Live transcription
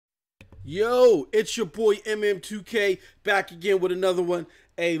Yo, it's your boy MM2K back again with another one.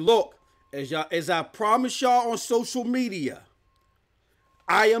 Hey, look, as I promised y'all on social media,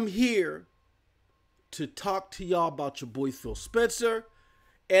 I am here to talk to y'all about your boy Phil Spencer,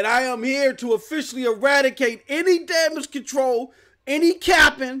 and I am here to officially eradicate any damage control, any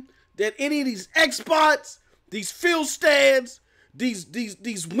capping that any of these Xbots, these Phil stands,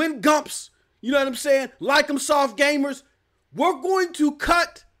 these win gumps, you know what I'm saying, like them soft gamers. We're going to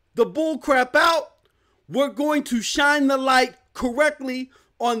cut the bull crap out. We're going to shine the light correctly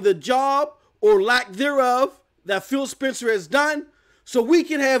on the job or lack thereof that Phil Spencer has done, so we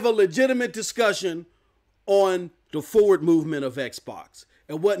can have a legitimate discussion on the forward movement of Xbox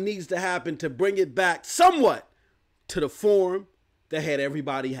and what needs to happen to bring it back somewhat to the form that had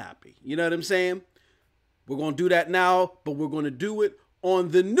everybody happy. You know what I'm saying? We're going to do that now, but we're going to do it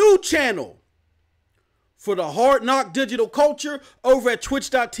on the new channel for the Hard Knock Digital Culture over at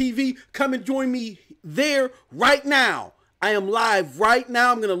twitch.tv. Come and join me there right now. I am live right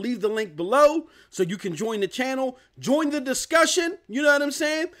now. I'm going to leave the link below so you can join the channel. Join the discussion. You know what I'm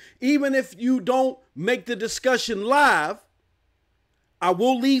saying? Even if you don't make the discussion live, I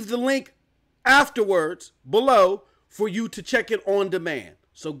will leave the link afterwards below for you to check it on demand.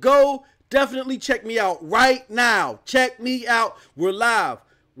 So go definitely check me out right now. Check me out. We're live.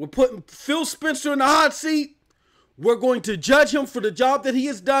 We're putting Phil Spencer in the hot seat. We're going to judge him for the job that he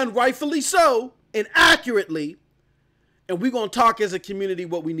has done, rightfully so, and accurately. And we're going to talk as a community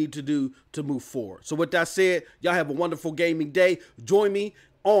what we need to do to move forward. So with that said, y'all have a wonderful gaming day. Join me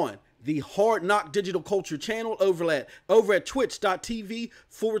on the Hard Knock Digital Culture channel over at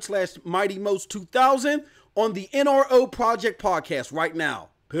twitch.tv/MightyMost2000 on the NRO Project podcast right now.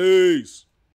 Peace.